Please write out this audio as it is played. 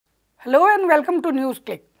Hello and welcome to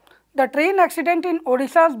Newsclick. The train accident in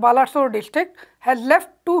Odisha's Balasore district has left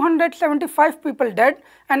 275 people dead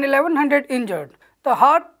and 1100 injured. The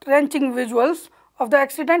heart-wrenching visuals of the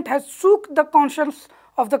accident has shook the conscience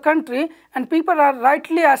of the country and people are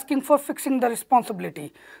rightly asking for fixing the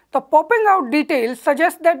responsibility. The popping out details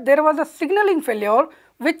suggest that there was a signalling failure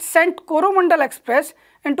which sent Coromandel Express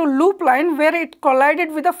into loop line where it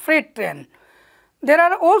collided with a freight train. There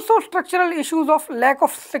are also structural issues of lack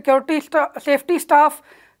of safety staff,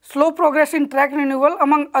 slow progress in track renewal,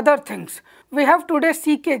 among other things. We have today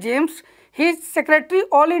C.K. James. He is Secretary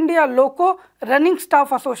All India Loco Running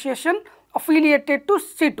Staff Association affiliated to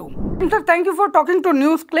C2. Sir, thank you for talking to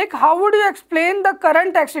Newsclick. How would you explain the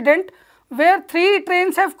current accident where 3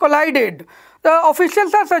 trains have collided? The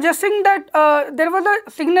officials are suggesting that there was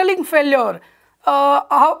a signalling failure.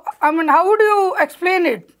 How would you explain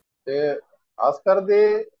it? As per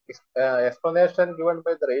the explanation given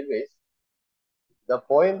by the railways, the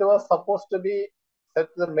point was supposed to be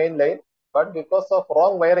set to the main line, but because of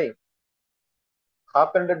wrong wiring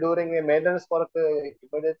happened during a maintenance work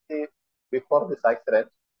immediately before this accident,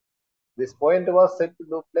 this point was set to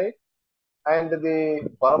loop line and the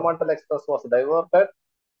Coromandel Express was diverted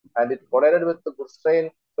and it collided with the goods train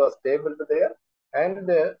which was stabled there. And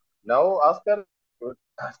now, as per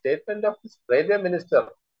statement of the railway minister,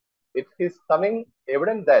 it is coming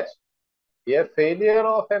evident that a failure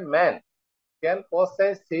of a man can cause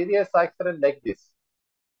a serious accident like this.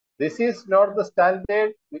 This is not the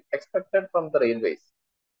standard expected from the railways.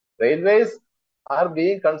 Railways are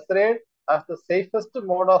being considered as the safest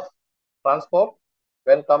mode of transport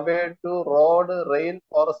when compared to road, rail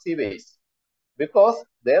or seaways, because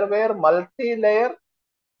there were multi-layer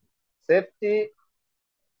safety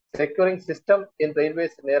securing system in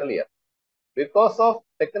railways earlier. Because of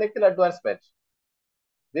technical advancement,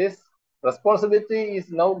 this responsibility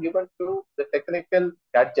is now given to the technical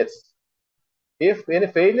gadgets. If any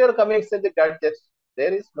failure comes in the gadgets,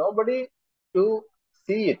 there is nobody to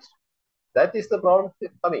see it. That is the problem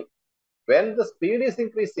coming. When the speed is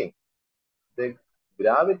increasing, the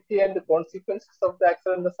gravity and the consequences of the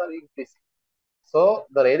accidents are increasing. So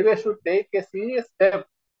the railway should take a serious step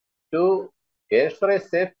to ensure a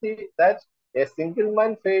safety that a single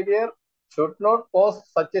man failure should not cause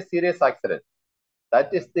such a serious accident.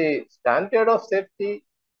 That is the standard of safety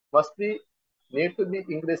must be need to be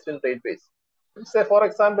increased in railways. Say for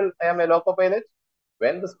example, I am a loco pilot.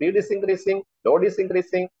 When the speed is increasing, load is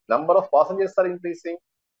increasing, number of passengers are increasing,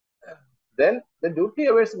 then the duty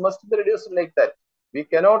hours must be reduced like that. We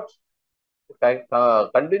cannot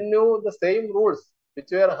continue the same rules which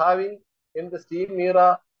we are having in the steam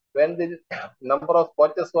era when the number of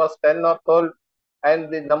coaches was 10 or 12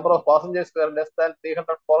 and the number of passengers were less than 300,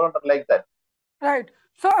 400 like that. Right.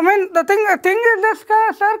 So, the thing is this,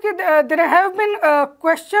 sir, there have been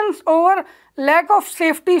questions over lack of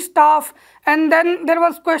safety staff, and then there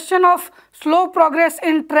was question of slow progress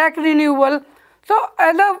in track renewal. So,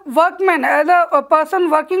 as a workman, as a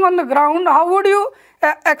person working on the ground, how would you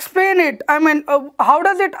explain it? How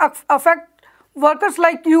does it affect workers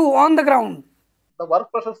like you on the ground? The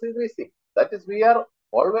work pressure is increasing. That is, we are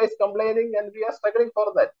always complaining and we are struggling for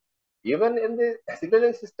that. Even in the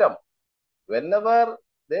signaling system, whenever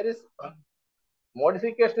there is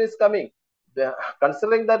modification is coming,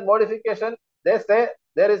 considering that modification, they say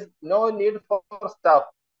there is no need for staff.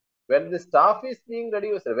 When the staff is being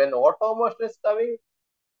reduced, when automation is coming,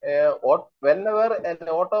 whenever an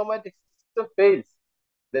automatic system fails,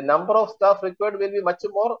 the number of staff required will be much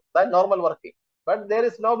more than normal working. But there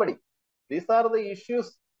is nobody. These are the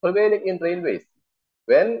issues prevailing in railways.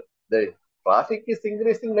 When the traffic is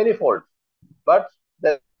increasing manifold, but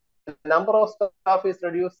the number of staff is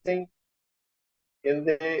reducing in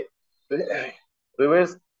the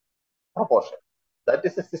reverse proportion. That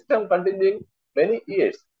is a system continuing many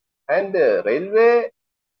years. And railway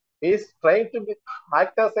is trying to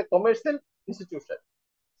act as a commercial institution.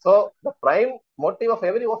 So the prime motive of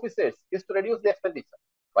every officer is to reduce the expenditure.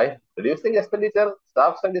 By reducing expenditure,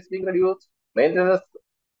 staff spend is being reduced, maintenance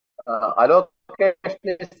allocation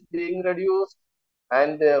is being reduced,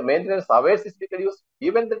 and maintenance hours is being reduced.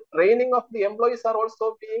 Even the training of the employees are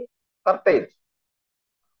also being curtailed.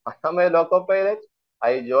 I am a loco pilot.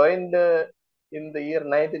 I joined in the year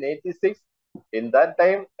 1986. In that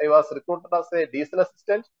time, I was recruited as a diesel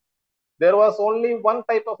assistant. There was only one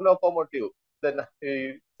type of locomotive,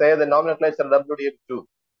 say the nomenclature WDM2.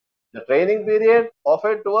 The training period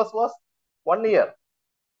offered to us was 1 year.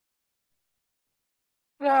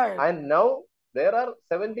 Right. And now there are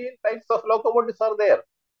 17 types of locomotives are there.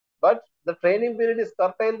 But the training period is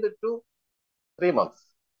curtailed to 3 months.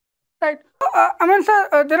 Right.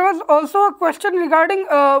 Sir, there was also a question regarding,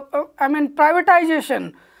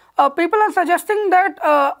 privatization. People are suggesting that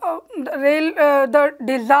the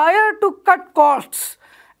desire to cut costs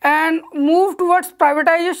and move towards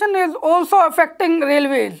privatization is also affecting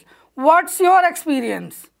railways. What's your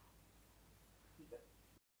experience?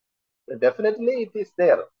 Definitely, it is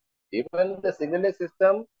there. Even the signaling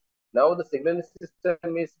system, now the signaling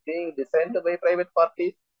system is being designed by private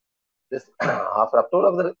parties. This after approval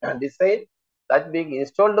of the design, that being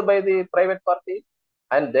installed by the private parties,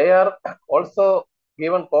 and they are also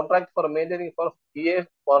given contract for maintaining for PA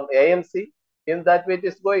for AMC. In that way, it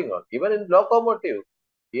is going on. Even in locomotive,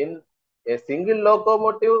 in a single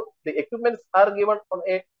locomotive, the equipments are given on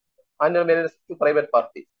a annual maintenance to private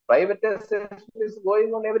parties. Privatization is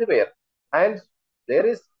going on everywhere, and there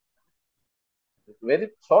is very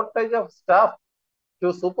shortage of staff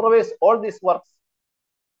to supervise all these works.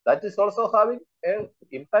 That is also having an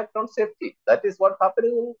impact on safety. That is what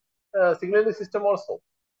happening in signaling system also.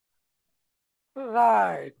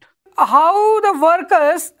 Right. How the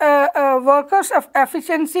workers of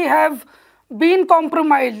efficiency have been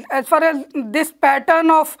compromised as far as this pattern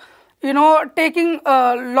of taking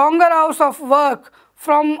longer hours of work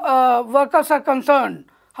from workers are concerned.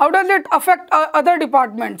 How does it affect other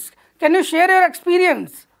departments? Can you share your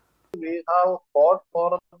experience? We have fought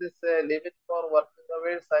for this limit for working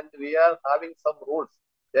hours, and we are having some rules.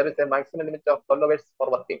 There is a maximum limit of 12 hours for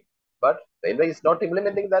working. But railway is not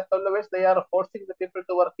implementing that 12 hours. They are forcing the people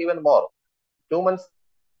to work even more. 2 months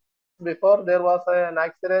before, there was an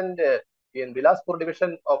accident in Bilaspur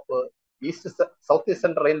division of Southeast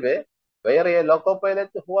Central Railway, where a loco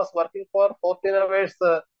pilot who was working for 14 hours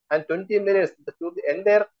and 20 minutes to the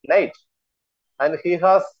entire night, and he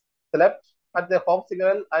has slept at the home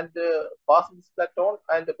signal and passed this plateau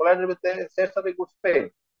and collided with a stationary goods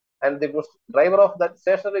train, and the driver of that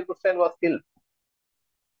stationary goods train was killed.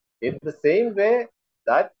 In the same way,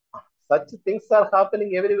 that such things are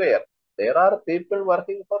happening everywhere. There are people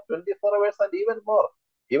working for 24 hours and even more.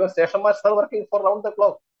 Even station masters are working for round the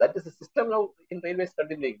clock. That is the system now in railways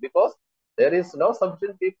continuing, because there is no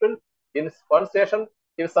sufficient people in one station.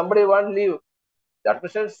 If somebody wants leave, the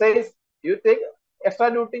administration says you take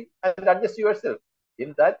extra duty and adjust yourself.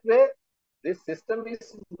 In that way, this system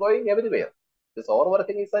is going everywhere. This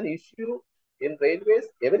overworking is an issue in railways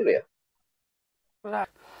everywhere. Right.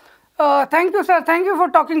 Thank you, sir. Thank you for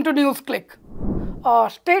talking to NewsClick.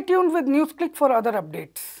 Stay tuned with NewsClick for other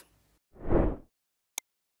updates.